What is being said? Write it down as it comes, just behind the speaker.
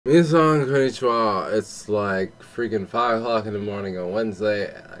Minsan konnichiwa. It's like freaking 5 o'clock in the morning on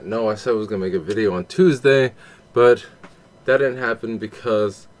Wednesday. I know I said I was gonna make a video on Tuesday, but that didn't happen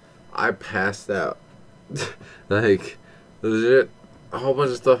because I passed out. Like, legit, a whole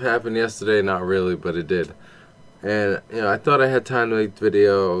bunch of stuff happened yesterday. Not really, but it did. And, I thought I had time to make the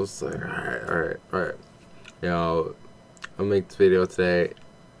video. I was like, alright. I'll make this video today.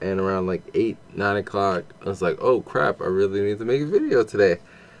 And around like 8, 9 o'clock, I was like, oh crap, I really need to make a video today.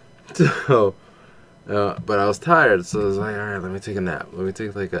 So, but I was tired, so I was like, alright, let me take a nap. Let me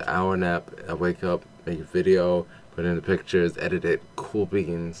take like an hour nap. I wake up, make a video, put in the pictures, edit it, cool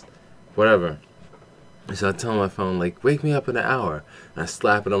beans, whatever. So I tell my phone, like, wake me up in an hour. And I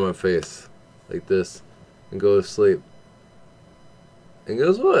slap it on my face, like this, and go to sleep. And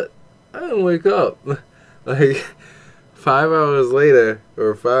guess what? I didn't wake up. Like, 5 hours later,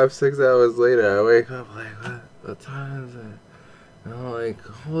 or 5, 6 hours later, I wake up like, what time is it? And I'm like,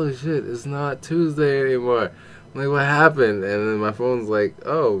 holy shit, it's not Tuesday anymore. I'm like, what happened? And then my phone's like,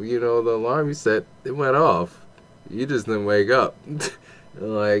 oh, the alarm you set, it went off. You just didn't wake up.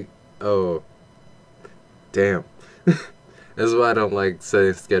 I'm like, oh, damn. That's why I don't like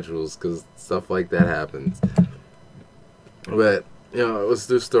setting schedules, because stuff like that happens. But, let's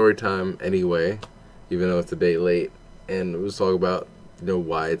do story time anyway, even though it's a day late. And we'll talk about,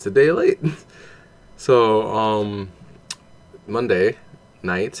 why it's a day late. So, Monday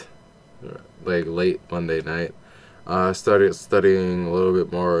night, like late Monday night, I started studying a little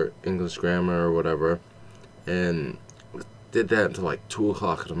bit more English grammar or whatever, and did that until like 2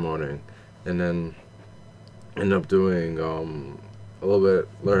 o'clock in the morning, and then ended up doing learning a little bit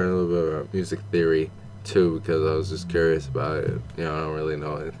about music theory too, because I was just curious about it. I don't really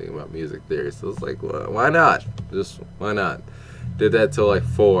know anything about music theory, so it's like, well, why not? Just why not? Did that till like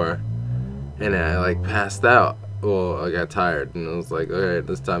 4, and I like passed out. Well, I got tired, and I was like, alright,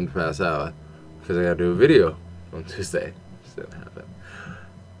 it's time to pass out, because I gotta do a video on Tuesday. Just didn't happen.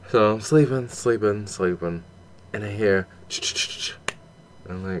 So I'm sleeping, and I hear,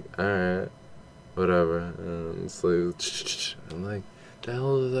 I'm like, alright, whatever, and sleep, I'm like, the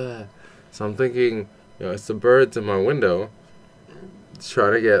hell is that? So I'm thinking, it's the birds in my window,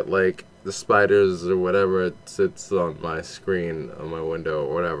 trying to get, like, the spiders or whatever it sits on my screen, on my window,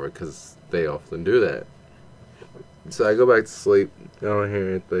 or whatever, because they often do that. So I go back to sleep, I don't hear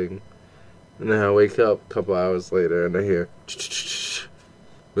anything, and then I wake up a couple hours later and I hear,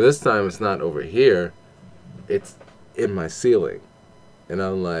 but this time it's not over here, it's in my ceiling, and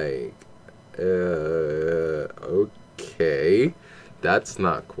I'm like, okay, that's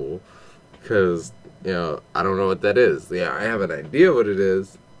not cool, because, I don't know what that is. Yeah, I have an idea what it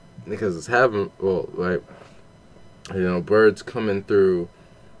is, because it's having, birds coming through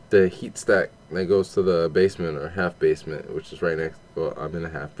the heat stack that goes to the basement or half basement, which is right next. Well, I'm in a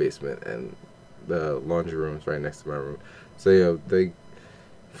half basement, and the laundry room is right next to my room. So they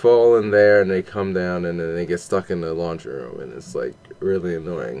fall in there and they come down, and then they get stuck in the laundry room, and it's like really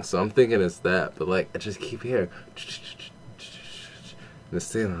annoying. So I'm thinking it's that, but like I just keep hearing the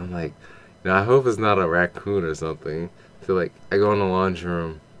ceiling. I'm like, I hope it's not a raccoon or something. So like I go in the laundry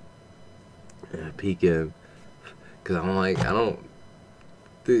room and I peek in, because I'm like, I don't.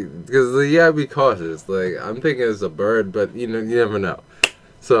 Because you gotta be cautious. Like, I'm thinking it's a bird, but you never know.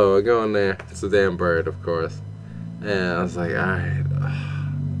 So I go in there. It's a damn bird, of course. And I was like, alright.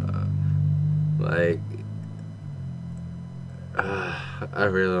 I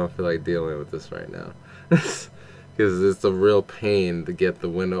really don't feel like dealing with this right now. Because it's a real pain to get the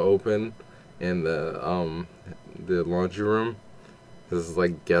window open in the laundry room. This is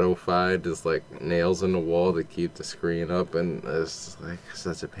like ghetto-fied, just like nails in the wall to keep the screen up, and it's like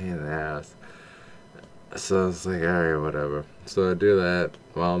such a pain in the ass. So it's like, alright, whatever. So I do that.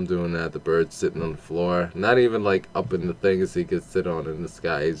 While I'm doing that, the bird's sitting on the floor. Not even like up in the things he could sit on in the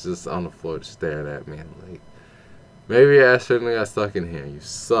sky. He's just on the floor just staring at me. I'm like, maybe I shouldn't have got stuck in here. You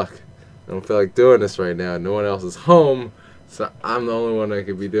suck. I don't feel like doing this right now. No one else is home. So I'm the only one that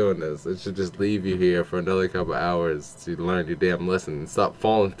could be doing this. I should just leave you here for another couple hours to learn your damn lesson and stop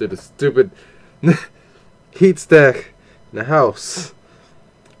falling through the stupid heat stack in the house.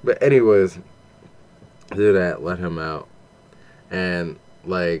 But anyways, do that, let him out. And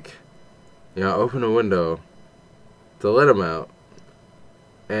like, open the window to let him out.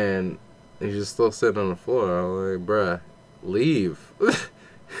 And he's just still sitting on the floor. I'm like, bruh, leave.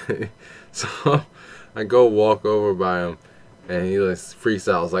 So I go walk over by him. And he like freaks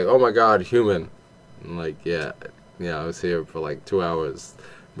out. I was like, oh my god, human. I'm like, yeah, I was here for like 2 hours.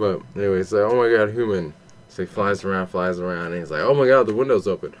 But anyway, he's like, oh my god, human. So he flies around, and he's like, oh my god, the window's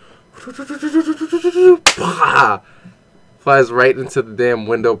open. flies right into the damn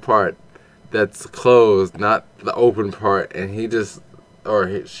window part that's closed, not the open part, and he just,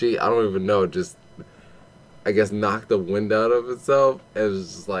 or she, I don't even know, just, I guess, knocked the wind out of itself, and it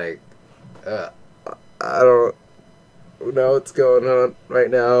was just like, I don't know what's going on right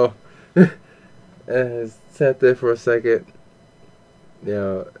now. And I sat there for a second,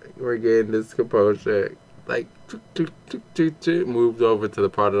 regained this composure, like, moved over to the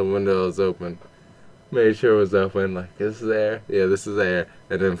part of the window that was open, made sure it was open, like, this is air, yeah, this is air,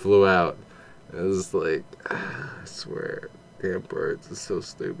 and then flew out. It was just like, I swear, damn birds are so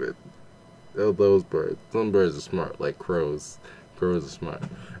stupid. Those birds, some birds are smart, like crows. Crows are smart.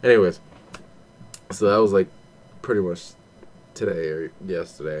 Anyways, so that was like pretty much today or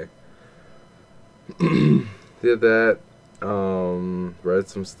yesterday. Did that, read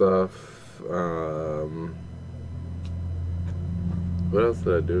some stuff, what else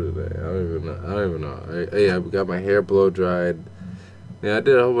did I do today? I don't even know. I got my hair blow dried. Yeah, I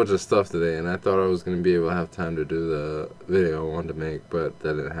did a whole bunch of stuff today, and I thought I was going to be able to have time to do the video I wanted to make, but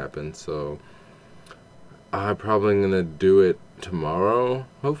that didn't happen, so I'm probably going to do it tomorrow,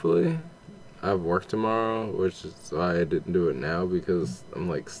 hopefully. I have work tomorrow, which is why I didn't do it now, because I'm,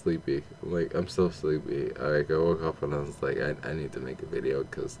 like, sleepy. I'm so sleepy. I woke up and I was like, I need to make a video,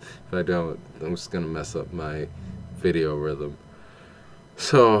 because if I don't, I'm just going to mess up my video rhythm.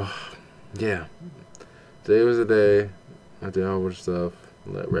 So, yeah. Today was a day. I did a whole bunch of stuff.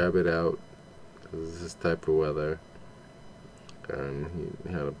 Let Rabbit out, because it's this type of weather. And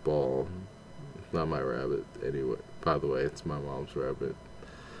he had a ball. It's not my rabbit, anyway. By the way, it's my mom's rabbit.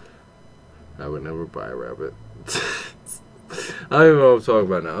 I would never buy a rabbit. I don't even know what I'm talking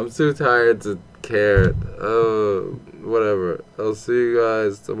about now. I'm too tired to care. Whatever. I'll see you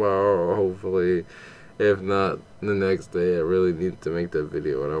guys tomorrow, hopefully. If not, the next day. I really need to make that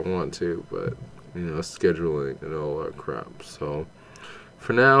video, and I want to, but, scheduling and all that crap. So,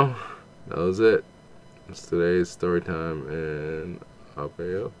 for now, that was it. It's today's story time, and I'll pay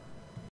you.